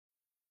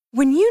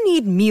When you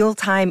need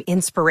mealtime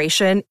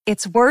inspiration,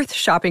 it's worth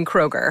shopping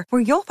Kroger,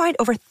 where you'll find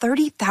over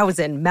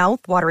 30,000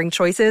 mouth-watering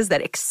choices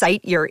that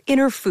excite your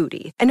inner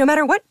foodie. And no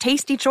matter what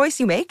tasty choice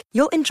you make,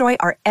 you'll enjoy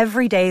our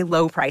everyday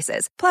low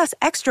prices, plus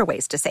extra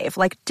ways to save,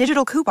 like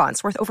digital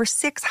coupons worth over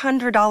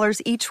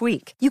 $600 each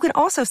week. You can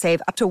also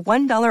save up to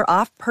 $1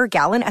 off per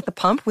gallon at the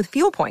pump with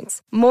fuel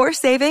points. More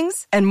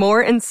savings and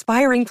more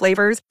inspiring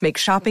flavors make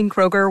shopping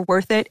Kroger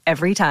worth it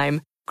every time.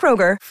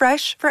 Kroger,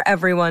 fresh for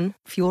everyone.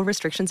 Fuel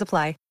restrictions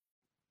apply.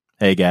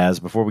 Hey guys,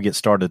 before we get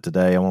started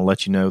today, I want to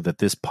let you know that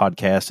this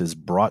podcast is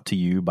brought to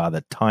you by the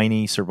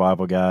Tiny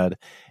Survival Guide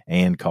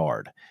and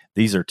Card.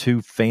 These are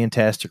two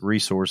fantastic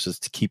resources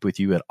to keep with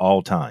you at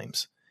all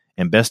times.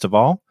 And best of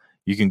all,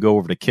 you can go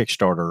over to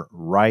Kickstarter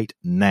right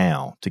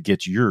now to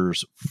get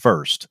yours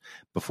first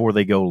before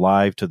they go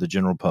live to the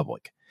general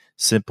public.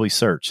 Simply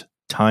search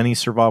Tiny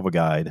Survival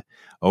Guide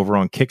over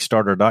on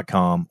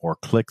Kickstarter.com or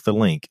click the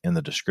link in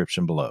the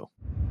description below.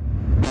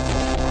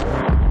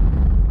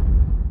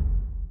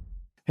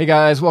 Hey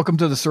guys, welcome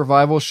to the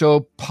Survival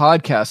Show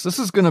podcast. This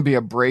is going to be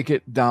a break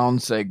it down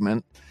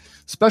segment,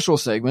 special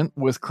segment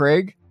with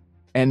Craig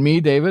and me,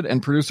 David,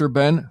 and producer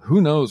Ben.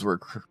 Who knows where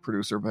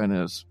producer Ben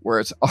is, where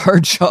it's our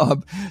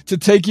job to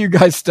take you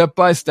guys step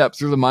by step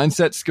through the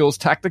mindset, skills,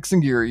 tactics,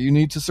 and gear you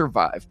need to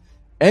survive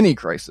any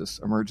crisis,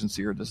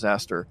 emergency, or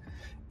disaster.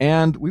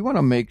 And we want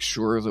to make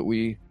sure that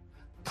we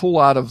pull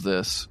out of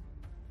this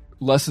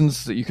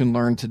lessons that you can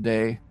learn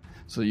today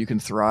so you can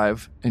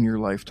thrive in your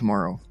life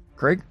tomorrow.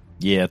 Craig?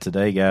 Yeah,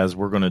 today, guys,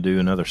 we're going to do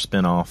another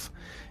spinoff,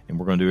 and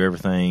we're going to do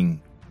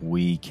everything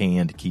we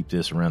can to keep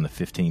this around the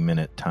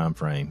 15-minute time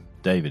frame.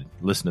 David,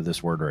 listen to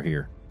this word right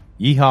here.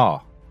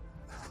 Yeehaw.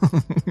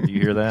 Do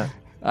you hear that?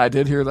 I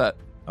did hear that.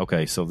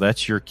 Okay, so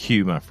that's your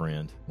cue, my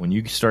friend. When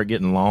you start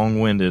getting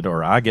long-winded,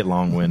 or I get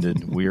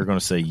long-winded, we are going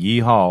to say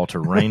yeehaw to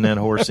rein that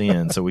horse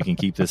in so we can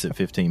keep this at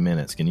 15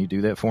 minutes. Can you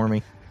do that for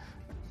me?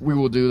 We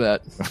will do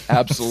that.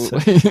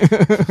 Absolutely.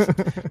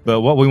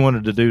 But what we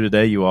wanted to do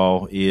today, you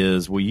all,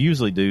 is we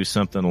usually do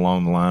something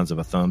along the lines of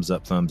a thumbs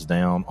up, thumbs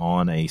down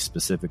on a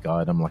specific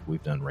item, like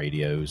we've done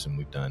radios and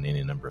we've done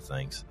any number of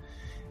things.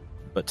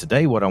 But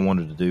today what I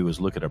wanted to do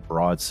was look at a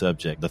broad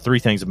subject, the three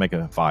things that make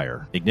a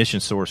fire: ignition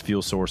source,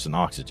 fuel source, and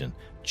oxygen.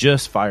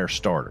 Just fire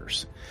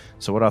starters.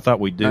 So what I thought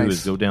we'd do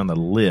is go down the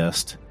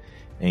list,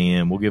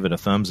 and we'll give it a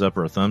thumbs up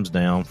or a thumbs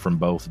down from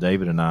both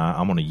David and I.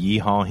 I'm going to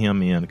yeehaw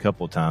him in a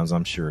couple of times,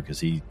 I'm sure, because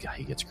he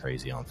gets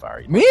crazy on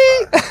fire. Me?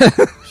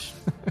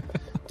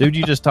 Dude,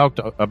 you just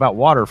talked about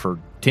water for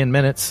 10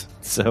 minutes.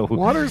 So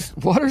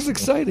Water's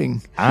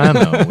exciting. I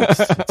know.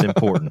 It's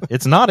important.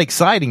 It's not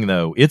exciting,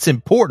 though. It's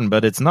important,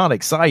 but it's not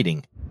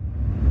exciting.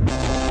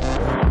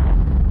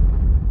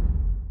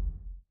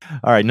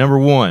 All right, number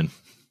one,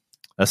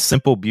 a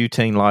simple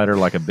butane lighter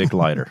like a big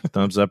lighter.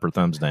 Thumbs up or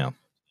thumbs down?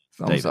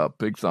 Thumbs David. up.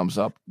 Big thumbs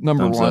up.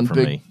 Number Thumbs one, up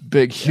from me.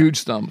 big,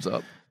 huge thumbs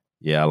up.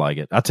 Yeah, I like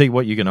it. I'll tell you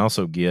what you can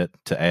also get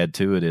to add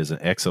to it is an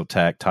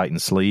Exotac Titan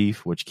sleeve,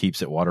 which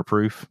keeps it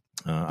waterproof.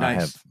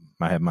 Nice.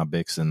 I have my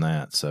Bics in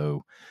that,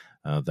 so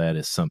that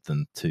is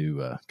something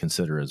to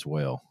consider as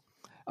well.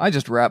 I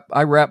wrap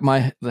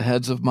the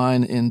heads of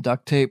mine in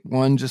duct tape.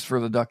 One, just for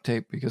the duct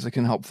tape, because it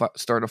can help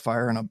start a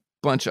fire and a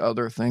bunch of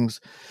other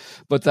things.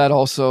 But that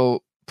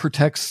also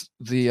protects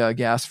the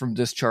gas from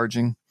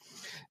discharging.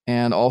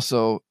 And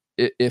also,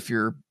 if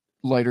your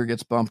lighter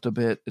gets bumped a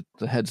bit,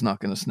 the head's not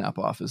going to snap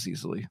off as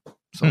easily.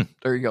 So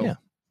there you go. Yeah,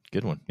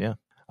 good one. Yeah.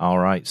 All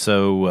right.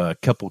 So a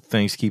couple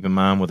things to keep in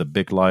mind with a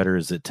Bic lighter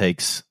is it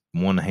takes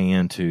one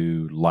hand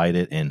to light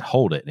it and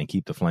hold it and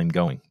keep the flame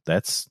going.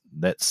 That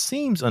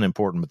seems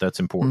unimportant, but that's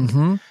important.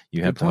 Mm-hmm.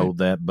 You have to hold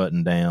that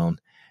button down,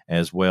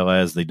 as well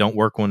as they don't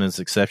work when it's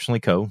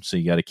exceptionally cold. So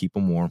you got to keep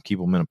them warm, keep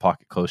them in a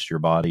pocket close to your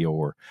body,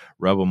 or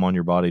rub them on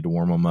your body to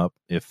warm them up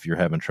if you're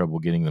having trouble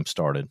getting them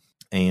started.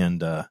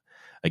 And,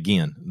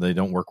 again, they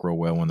don't work real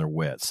well when they're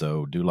wet.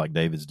 So do like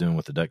David's doing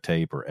with the duct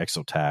tape or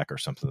Exotac or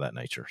something of that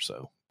nature.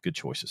 So good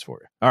choices for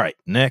you. All right.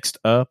 Next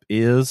up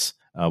is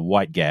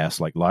white gas,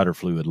 like lighter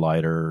fluid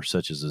lighter,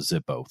 such as a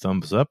Zippo.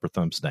 Thumbs up or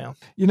thumbs down?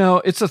 You know,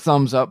 it's a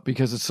thumbs up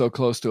because it's so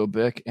close to a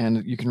Bic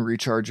and you can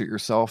recharge it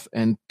yourself.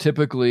 And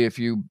typically, if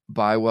you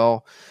buy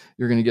well,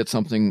 you're going to get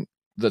something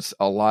that's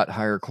a lot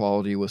higher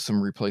quality with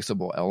some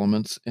replaceable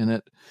elements in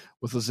it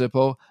with a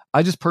Zippo.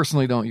 I just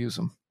personally don't use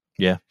them.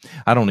 Yeah,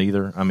 I don't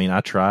either. I mean,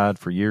 I tried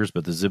for years,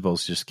 but the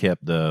Zippos just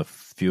kept the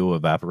fuel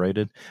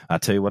evaporated. I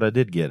tell you what I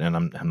did get, and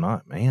I'm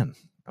not, man.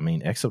 I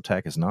mean,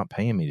 Exotac is not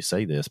paying me to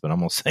say this, but I'm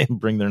going to say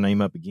bring their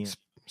name up again.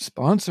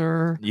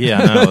 Sponsor. Yeah,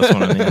 I know. That's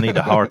what I need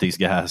to holler at these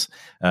guys.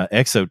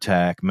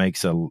 Exotac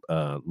makes a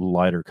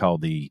lighter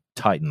called the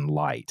Titan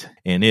Light,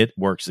 and it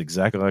works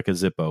exactly like a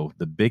Zippo.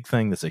 The big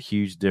thing that's a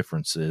huge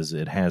difference is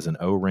it has an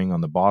O-ring on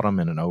the bottom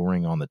and an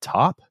O-ring on the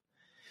top.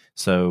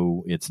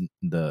 So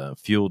the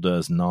fuel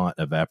does not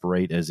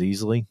evaporate as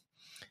easily,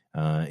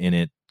 and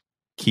it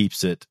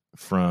keeps it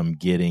from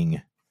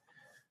getting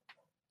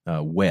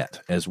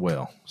wet as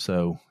well.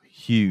 So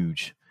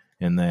huge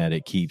in that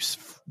it keeps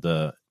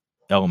the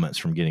elements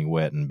from getting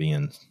wet and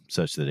being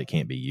such that it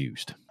can't be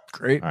used.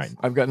 Great. All right.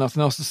 I've got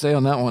nothing else to say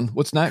on that one.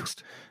 What's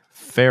next?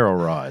 Ferro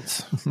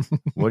rods.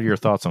 What are your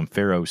thoughts on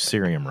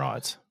ferrocerium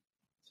rods?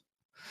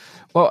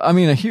 Well, I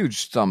mean, a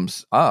huge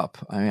thumbs up.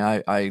 I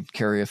mean, I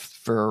carry a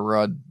ferro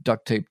rod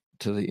duct tape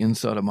to the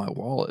inside of my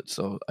wallet,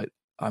 so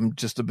I'm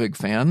just a big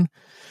fan.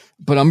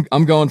 But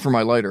I'm going for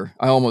my lighter.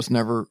 I almost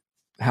never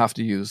have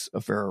to use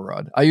a ferro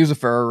rod. I use a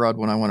ferro rod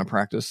when I want to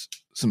practice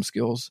some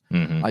skills.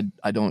 Mm-hmm.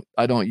 I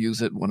don't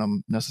use it when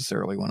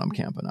I'm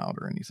camping out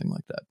or anything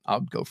like that.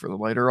 I'll go for the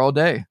lighter all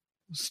day.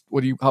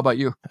 How about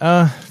you?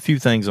 A few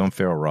things on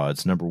ferro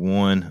rods. Number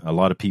one, a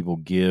lot of people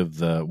give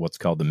what's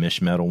called the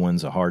Mish metal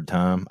ones a hard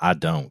time. I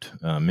don't.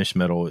 Mish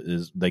metal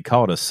they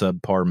call it a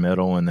subpar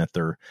metal in that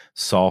they're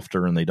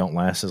softer and they don't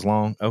last as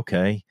long.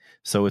 Okay.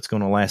 So it's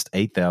going to last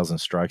 8,000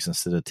 strikes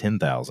instead of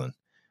 10,000.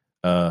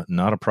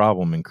 Not a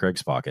problem in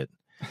Craig's pocket.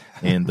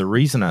 And the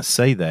reason I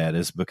say that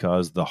is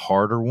because the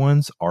harder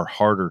ones are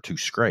harder to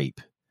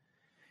scrape.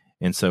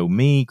 And so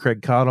me,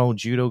 Craig Cottle,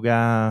 judo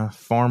guy,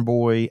 farm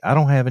boy, I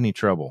don't have any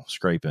trouble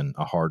scraping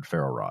a hard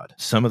ferro rod.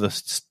 Some of the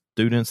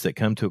students that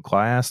come to a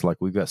class, like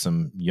we've got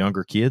some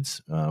younger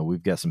kids,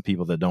 we've got some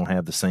people that don't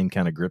have the same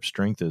kind of grip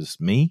strength as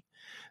me.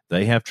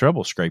 They have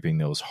trouble scraping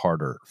those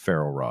harder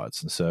ferro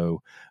rods. And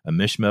so a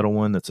Mish metal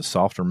one that's a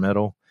softer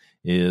metal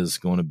is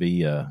going to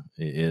be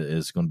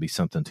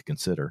something to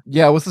consider.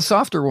 Yeah, with the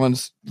softer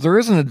ones, there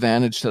is an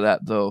advantage to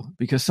that though,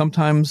 because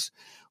sometimes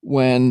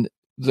when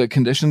the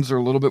conditions are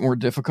a little bit more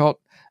difficult,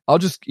 I'll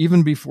just,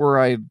 even before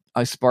I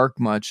spark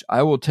much,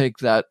 I will take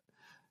that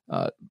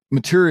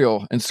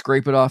material and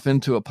scrape it off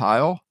into a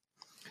pile.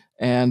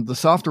 And the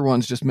softer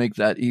ones just make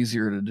that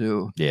easier to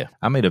do. Yeah.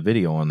 I made a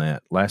video on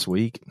that last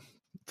week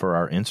for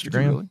our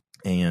Instagram. Really?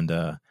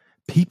 And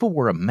people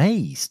were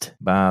amazed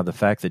by the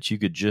fact that you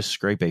could just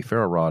scrape a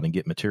ferro rod and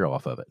get material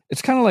off of it.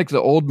 It's kind of like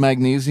the old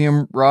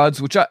magnesium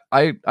rods, which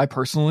I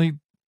personally,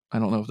 I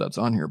don't know if that's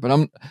on here,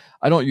 but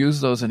I don't use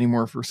those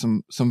anymore for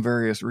some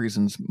various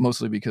reasons,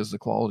 mostly because the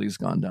quality's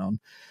gone down.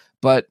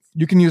 But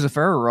you can use a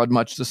ferro rod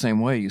much the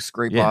same way. You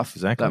scrape off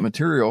that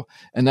material,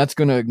 and that's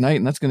going to ignite,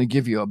 and that's going to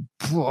give you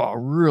a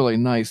really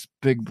nice,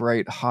 big,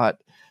 bright, hot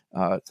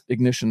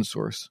ignition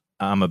source.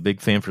 I'm a big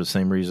fan for the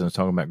same reason I was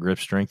talking about grip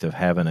strength, of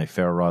having a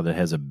ferro rod that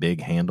has a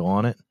big handle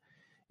on it.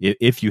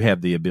 If you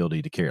have the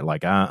ability to carry it,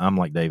 like I'm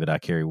like David, I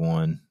carry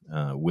one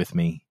with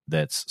me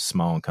that's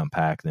small and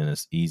compact, and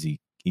it's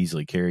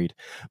easily carried.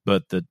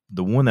 But the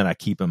one that I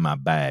keep in my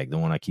bag, the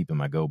one I keep in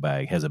my go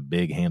bag, has a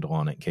big handle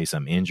on it in case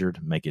I'm injured,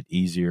 make it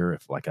easier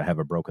if like I have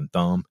a broken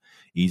thumb,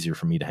 easier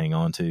for me to hang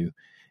on to.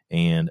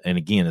 And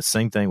again, it's the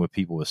same thing with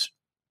people with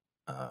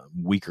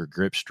weaker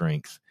grip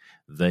strength.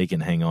 They can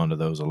hang on to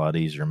those a lot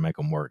easier and make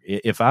them work.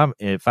 If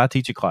I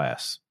teach a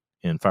class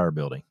in fire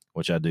building,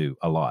 which I do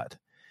a lot,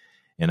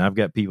 and I've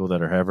got people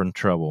that are having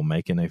trouble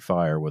making a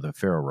fire with a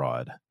ferro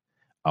rod,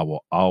 I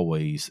will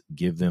always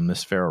give them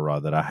this ferro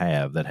rod that I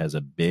have that has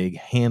a big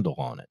handle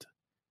on it,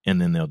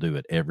 and then they'll do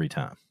it every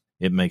time.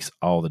 It makes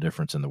all the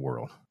difference in the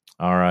world.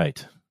 All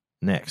right.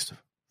 Next,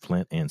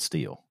 flint and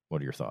steel. What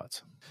are your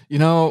thoughts? You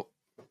know,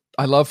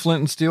 I love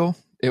flint and steel.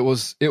 It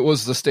was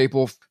the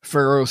staple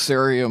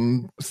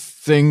ferrocerium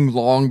thing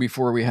long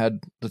before we had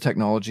the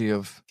technology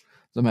of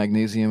the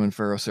magnesium and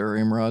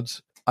ferrocerium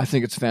rods. I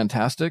think it's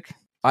fantastic.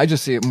 I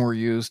just see it more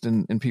used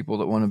in people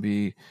that want to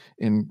be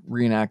in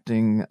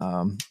reenacting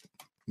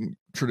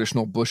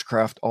traditional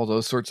bushcraft, all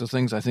those sorts of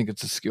things. I think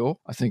it's a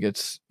skill. I think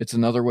it's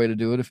another way to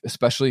do it,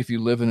 especially if you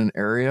live in an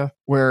area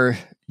where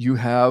you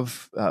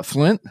have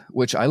flint,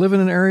 which I live in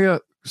an area,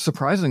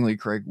 surprisingly,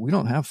 Craig, we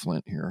don't have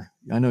flint here.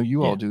 I know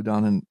you all do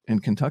down in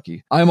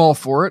Kentucky. I'm all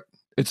for it.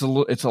 It's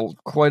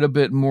quite a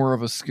bit more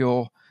of a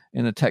skill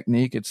and a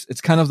technique.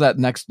 It's kind of that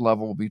next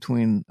level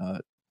between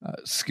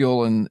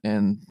skill and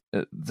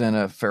than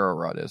a ferro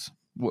rod is.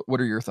 What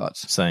are your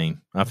thoughts?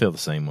 Same. I feel the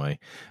same way.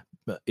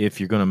 But if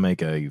you're going to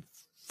make a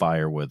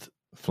fire with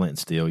flint and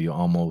steel, you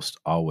almost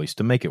always,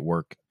 to make it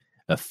work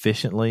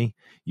efficiently,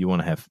 you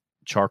want to have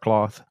char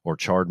cloth or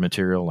charred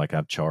material. Like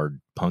I've charred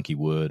punky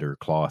wood or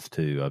cloth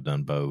too. I've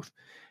done both.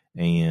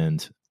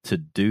 And to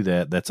do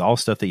that, that's all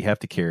stuff that you have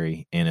to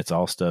carry. And it's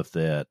all stuff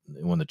that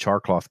when the char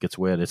cloth gets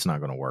wet, it's not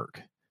going to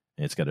work.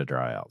 It's got to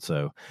dry out.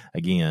 So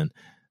again,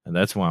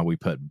 that's why we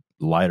put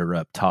lighter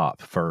up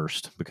top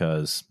first,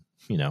 because,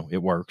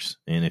 it works.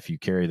 And if you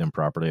carry them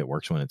properly, it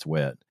works when it's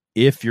wet.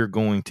 If you're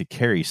going to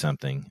carry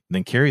something,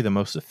 then carry the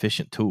most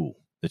efficient tool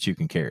that you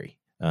can carry.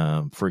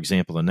 For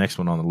example, the next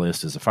one on the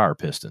list is a fire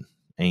piston.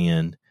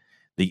 And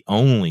the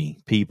only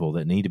people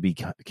that need to be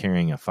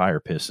carrying a fire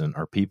piston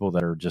are people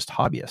that are just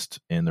hobbyists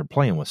and they're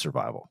playing with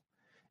survival.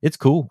 It's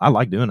cool. I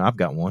like doing it. I've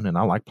got one and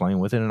I like playing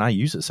with it, and I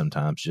use it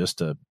sometimes just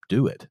to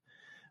do it.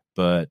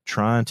 But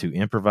trying to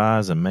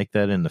improvise and make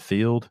that in the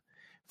field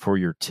for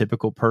your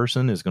typical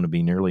person is going to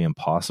be nearly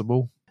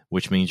impossible,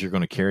 which means you're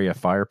going to carry a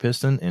fire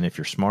piston. And if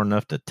you're smart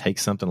enough to take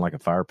something like a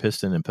fire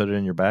piston and put it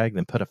in your bag,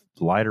 then put a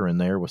lighter in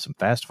there with some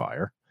fast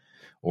fire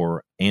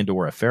or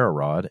a ferro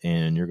rod,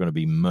 and you're going to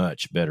be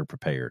much better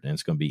prepared, and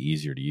it's going to be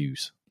easier to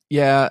use.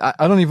 Yeah,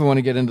 I don't even want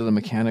to get into the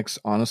mechanics,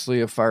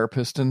 honestly, of fire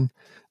piston.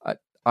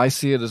 I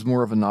see it as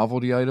more of a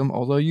novelty item,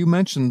 although you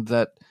mentioned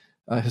that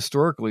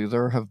historically,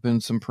 there have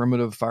been some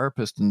primitive fire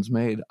pistons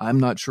made. I'm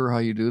not sure how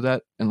you do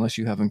that unless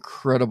you have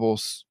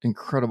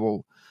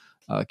incredible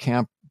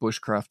camp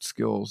bushcraft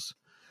skills.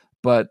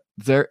 But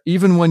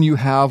even when you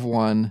have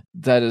one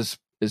that is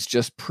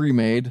just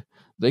pre-made,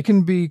 they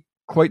can be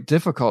quite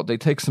difficult. They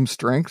take some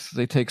strength,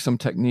 they take some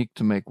technique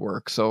to make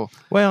work. So,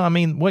 well, I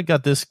mean, what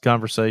got this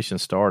conversation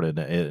started,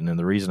 and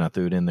the reason I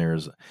threw it in there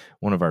is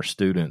one of our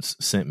students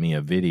sent me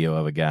a video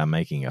of a guy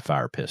making a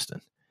fire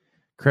piston.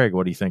 Craig,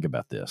 what do you think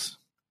about this?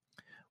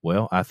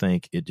 Well, I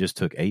think it just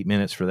took 8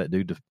 minutes for that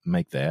dude to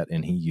make that,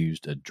 and he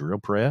used a drill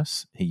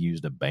press, he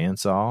used a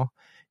bandsaw,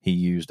 he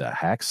used a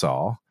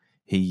hacksaw,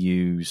 he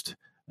used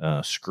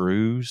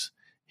screws,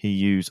 he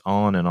used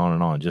on and on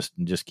and on.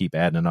 Just keep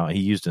adding it on.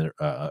 He used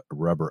a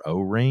rubber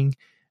O-ring.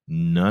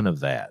 None of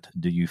that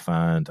do you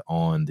find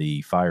on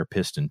the fire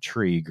piston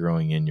tree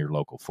growing in your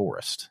local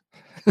forest.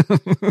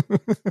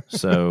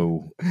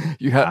 So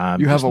you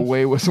have a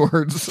way with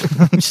words.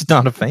 I'm just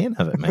not a fan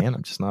of it, man.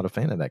 I'm just not a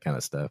fan of that kind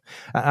of stuff.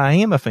 I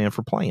am a fan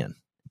for playing,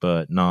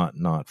 but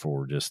not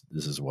for just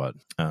this is what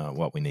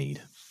we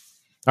need.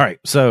 All right,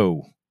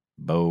 so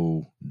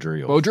bow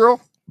drill. Bow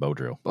drill? Bow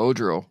drill. Bow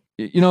drill.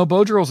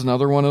 Bow drill is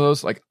another one of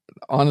those. Like,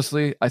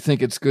 honestly, I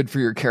think it's good for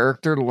your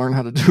character to learn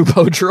how to do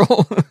bow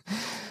drill.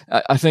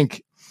 I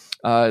think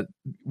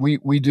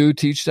we do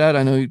teach that.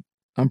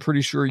 I'm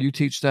pretty sure you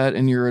teach that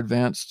in your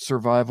advanced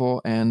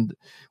survival. And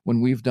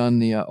when we've done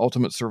the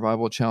Ultimate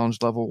Survival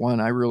Challenge Level 1,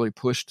 I really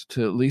pushed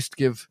to at least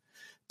give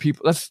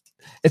people.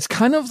 It's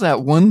kind of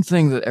that one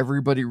thing that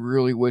everybody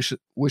really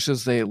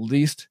wishes they at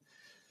least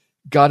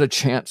got a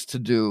chance to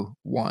do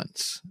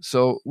once.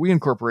 So we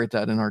incorporate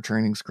that in our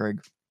trainings,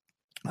 Craig.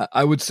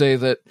 I would say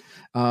that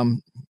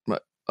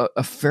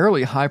a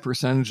fairly high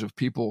percentage of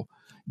people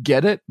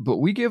get it, but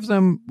we give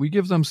them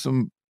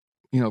some,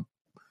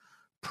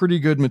 pretty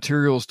good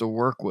materials to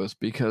work with,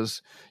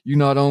 because you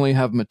not only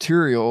have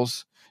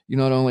materials, you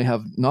not only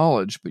have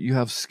knowledge, but you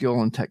have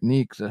skill and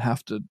technique that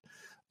have to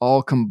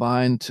all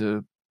combine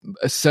to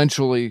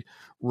essentially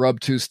rub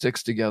two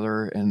sticks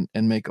together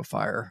and make a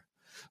fire.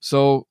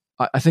 So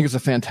I think it's a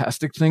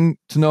fantastic thing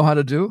to know how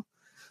to do.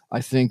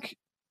 I think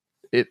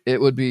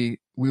the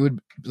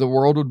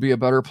world would be a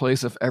better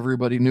place if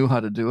everybody knew how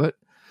to do it,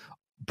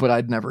 but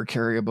I'd never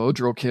carry a bow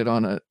drill kit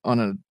on a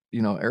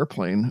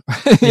airplane.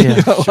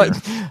 Yeah, sure.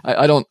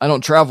 I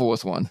don't travel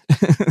with one.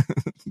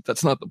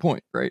 That's not the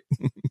point, right?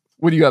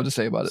 What do you have to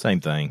say about it?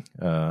 Same thing.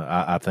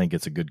 I think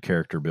it's a good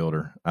character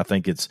builder. I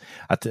think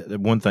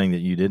one thing that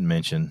you didn't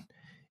mention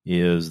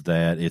is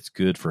that it's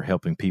good for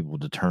helping people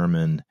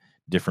determine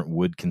different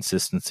wood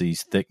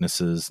consistencies,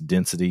 thicknesses,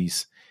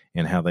 densities,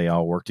 and how they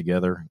all work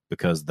together,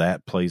 because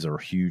that plays a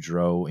huge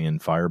role in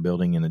fire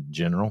building in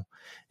general.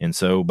 And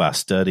so by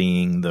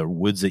studying the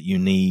woods that you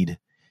need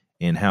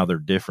and how they're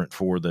different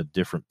for the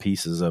different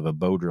pieces of a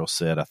bow drill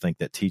set, I think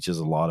that teaches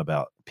a lot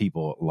about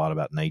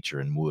nature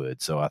and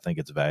wood. So I think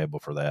it's valuable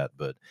for that.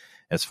 But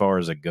as far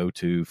as a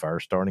go-to fire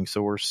starting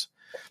source,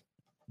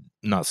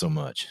 not so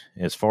much.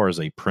 As far as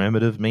a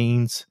primitive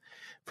means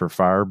for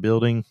fire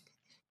building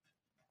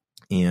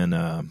in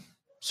a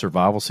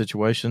survival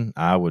situation,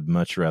 I would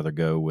much rather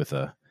go with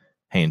a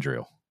hand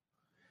drill,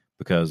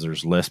 because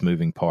there's less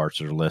moving parts,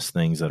 there's less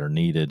things that are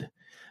needed.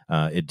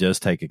 It does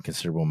take a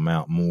considerable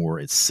amount more.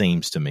 It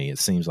seems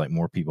like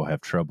more people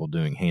have trouble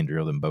doing hand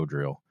drill than bow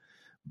drill,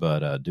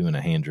 but doing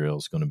a hand drill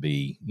is going to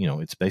be,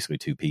 it's basically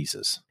two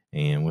pieces,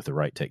 and with the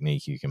right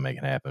technique, you can make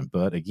it happen.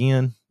 But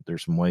again,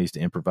 there's some ways to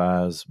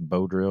improvise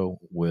bow drill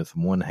with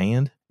one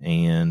hand,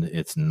 and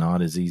it's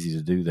not as easy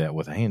to do that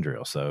with a hand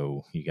drill.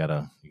 So you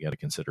gotta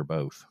consider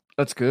both.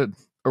 That's good.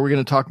 Are we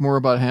going to talk more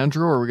about hand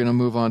drill, or are we going to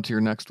move on to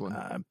your next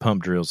one?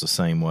 Pump drill is the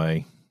same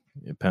way.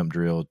 Pump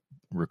drill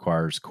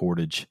requires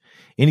cordage.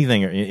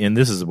 Anything, and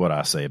this is what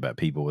I say about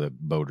people with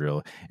bow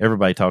drill.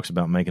 Everybody talks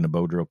about making a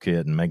bow drill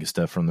kit and making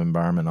stuff from the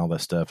environment and all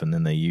that stuff, and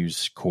then they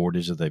use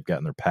cordage that they've got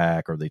in their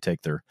pack, or they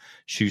take their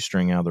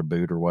shoestring out of their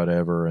boot or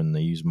whatever, and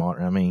they use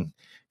I mean,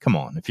 come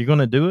on. If you're going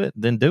to do it,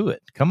 then do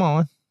it. Come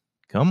on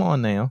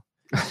now.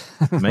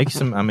 Make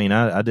some. I mean,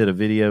 I did a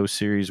video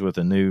series with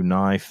a new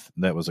knife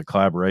that was a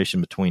collaboration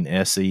between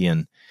Essie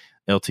and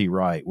LT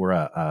Wright, where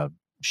I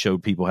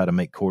showed people how to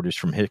make cordage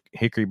from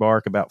hickory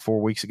bark about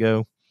 4 weeks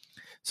ago.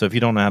 So if you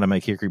don't know how to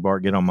make hickory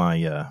bark, get on my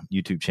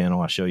YouTube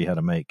channel. I show you how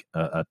to make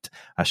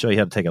I show you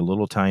how to take a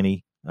little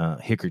tiny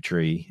hickory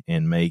tree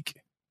and make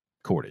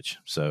cordage.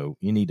 So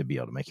you need to be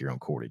able to make your own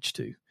cordage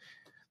too.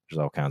 There's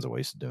all kinds of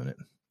ways of doing it.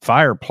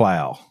 Fire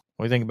plow.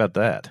 What do you think about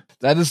that?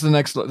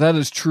 That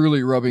is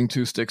truly rubbing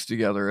two sticks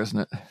together, isn't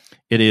it?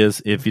 It is.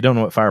 If you don't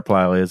know what fire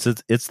plow is,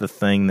 it's the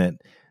thing that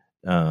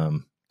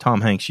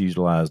Tom Hanks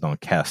utilized on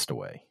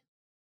Castaway.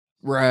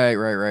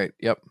 Right.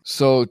 Yep.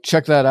 So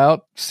check that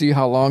out. See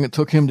how long it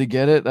took him to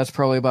get it. That's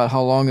probably about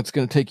how long it's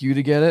going to take you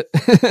to get it.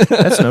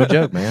 That's no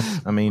joke, man.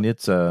 I mean,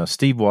 it's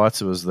Steve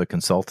Watts was the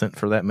consultant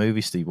for that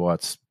movie. Steve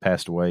Watts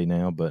passed away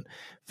now, but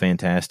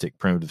fantastic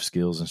primitive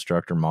skills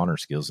instructor, modern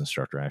skills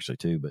instructor actually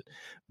too.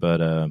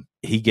 But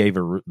they gave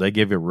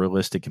a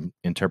realistic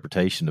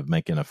interpretation of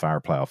making a fire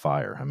plow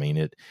fire. I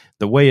mean,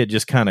 the way it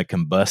just kind of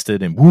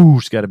combusted and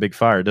whoosh, got a big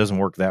fire. It doesn't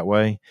work that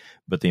way,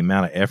 but the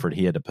amount of effort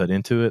he had to put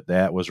into it,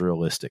 that was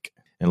realistic.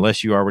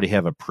 Unless you already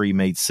have a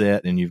pre-made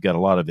set and you've got a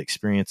lot of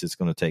experience, it's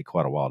going to take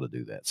quite a while to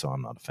do that. So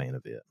I'm not a fan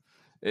of it.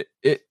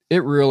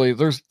 It really,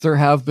 there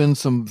have been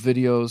some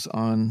videos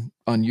on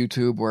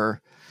YouTube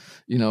where,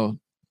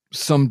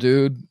 some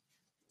dude,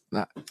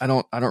 I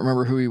don't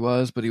remember who he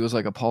was, but he was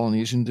like a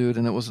Polynesian dude,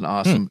 and it was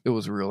it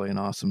was really an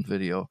awesome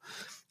video.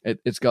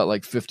 It's got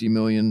like 50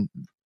 million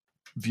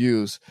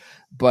views,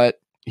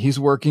 but he's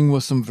working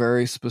with some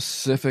very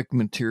specific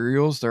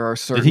materials. There are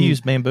certain Did he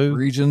use bamboo?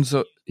 Regions.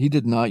 He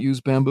did not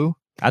use bamboo.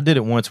 I did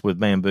it once with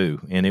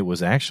bamboo, and it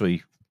was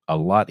actually a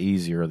lot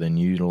easier than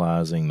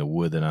utilizing the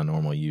wood that I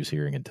normally use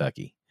here in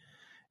Kentucky.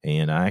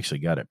 And I actually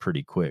got it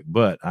pretty quick,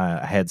 but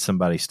I had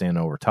somebody stand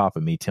over top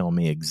of me telling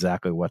me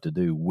exactly what to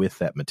do with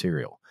that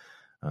material.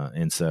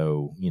 And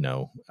so,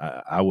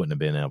 I wouldn't have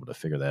been able to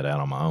figure that out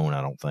on my own,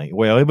 I don't think.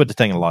 Well, it would have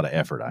taken a lot of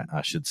effort,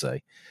 I should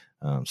say.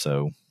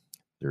 So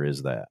there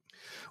is that.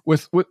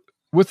 With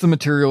the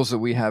materials that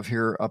we have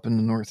here up in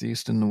the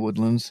Northeast in the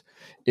woodlands,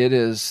 it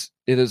is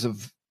a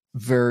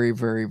very,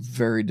 very,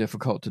 very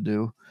difficult to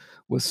do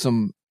with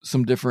some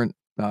different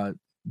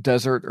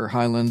desert or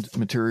highland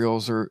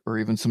materials or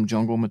even some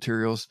jungle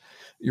materials.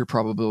 Your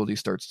probability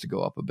starts to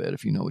go up a bit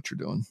if you know what you're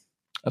doing.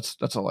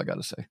 That's all I got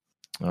to say.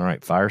 All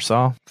right. Fire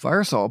saw,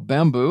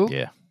 bamboo.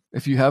 Yeah.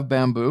 If you have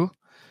bamboo,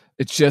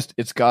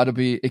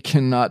 it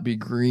cannot be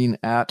green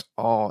at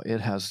all.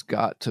 It has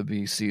got to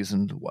be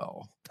seasoned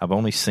well. I've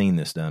only seen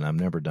this done. I've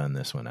never done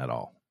this one at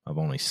all. I've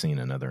only seen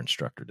another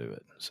instructor do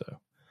it. So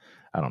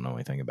I don't know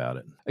anything about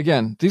it.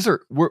 Again,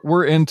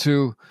 we're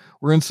into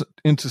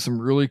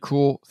some really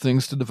cool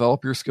things to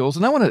develop your skills.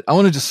 And I want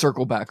to just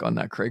circle back on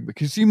that, Craig,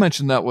 because you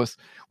mentioned that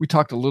we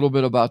talked a little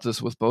bit about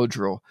this with bow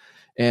drill.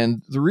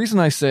 And the reason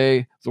I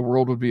say the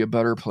world would be a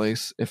better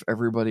place if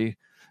everybody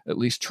at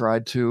least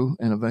tried to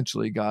and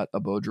eventually got a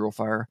bow drill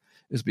fire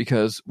is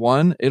because,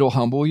 one, it'll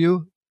humble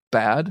you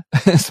bad,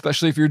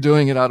 especially if you're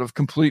doing it out of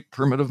complete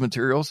primitive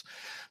materials.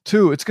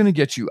 Two, it's going to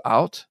get you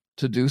out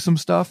to do some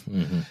stuff.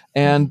 Mm-hmm.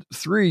 And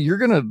three, you're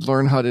going to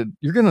learn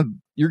you're going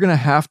to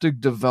have to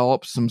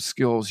develop some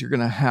skills. You're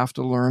going to have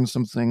to learn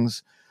some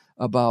things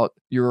about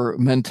your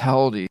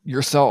mentality,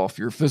 yourself,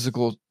 your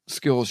physical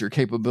skills, your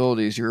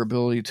capabilities, your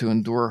ability to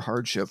endure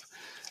hardship.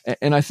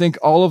 And I think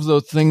all of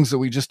the things that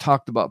we just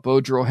talked about, bow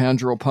drill, hand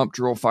drill, pump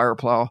drill, fire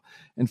plow,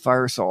 and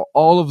fire saw,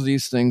 all of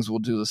these things will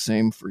do the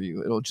same for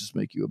you. It'll just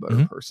make you a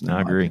better person.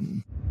 I agree.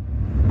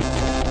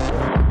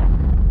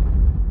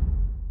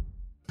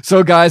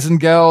 So guys and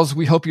gals,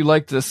 we hope you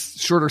liked this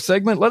shorter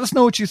segment. Let us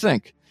know what you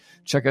think.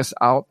 Check us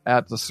out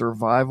at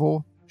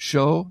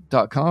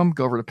thesurvivalshow.com.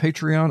 Go over to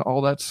Patreon,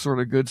 all that sort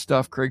of good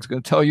stuff. Craig's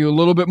going to tell you a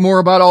little bit more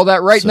about all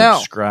that now.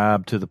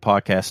 Subscribe to the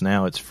podcast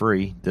now. It's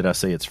free. Did I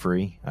say it's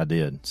free? I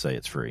did say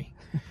it's free.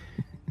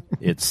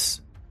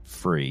 It's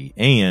free.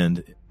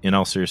 And in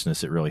all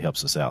seriousness, it really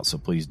helps us out. So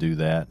please do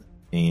that.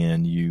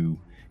 And you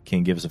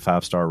can give us a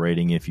 5-star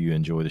rating if you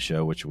enjoy the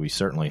show, which we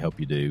certainly hope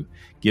you do.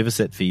 Give us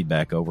that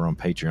feedback over on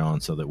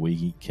Patreon so that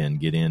we can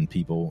get in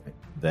people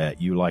that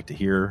you like to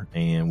hear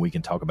and we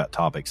can talk about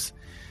topics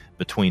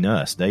between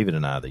us, David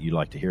and I, that you'd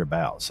like to hear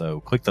about. So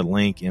click the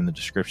link in the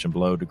description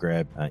below to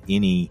grab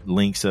any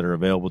links that are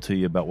available to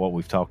you about what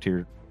we've talked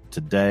here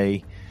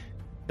today.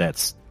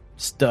 That's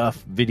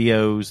stuff,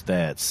 videos,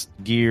 that's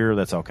gear,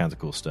 that's all kinds of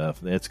cool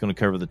stuff. That's going to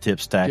cover the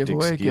tips, tactics,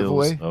 skills.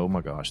 Giveaway. Oh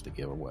my gosh, the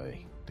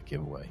giveaway.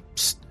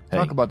 Psst. Hey,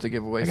 talk about the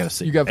giveaway. I got to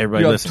see. You have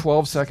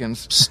 12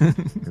 seconds.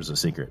 Psst. Here's a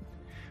secret.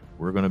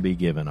 We're going to be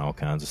giving all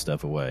kinds of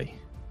stuff away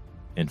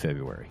in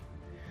February.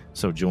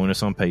 So join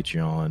us on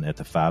Patreon at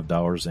the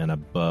 $5 and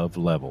above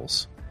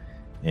levels,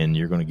 and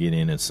you're going to get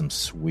in at some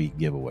sweet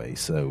giveaways.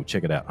 So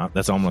check it out.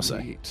 That's all I'm going to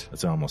say.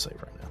 That's all I'm going to say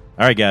right now.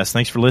 All right, guys.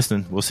 Thanks for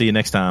listening. We'll see you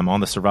next time on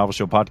the Survival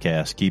Show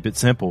podcast. Keep it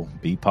simple,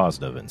 be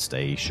positive, and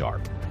stay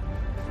sharp.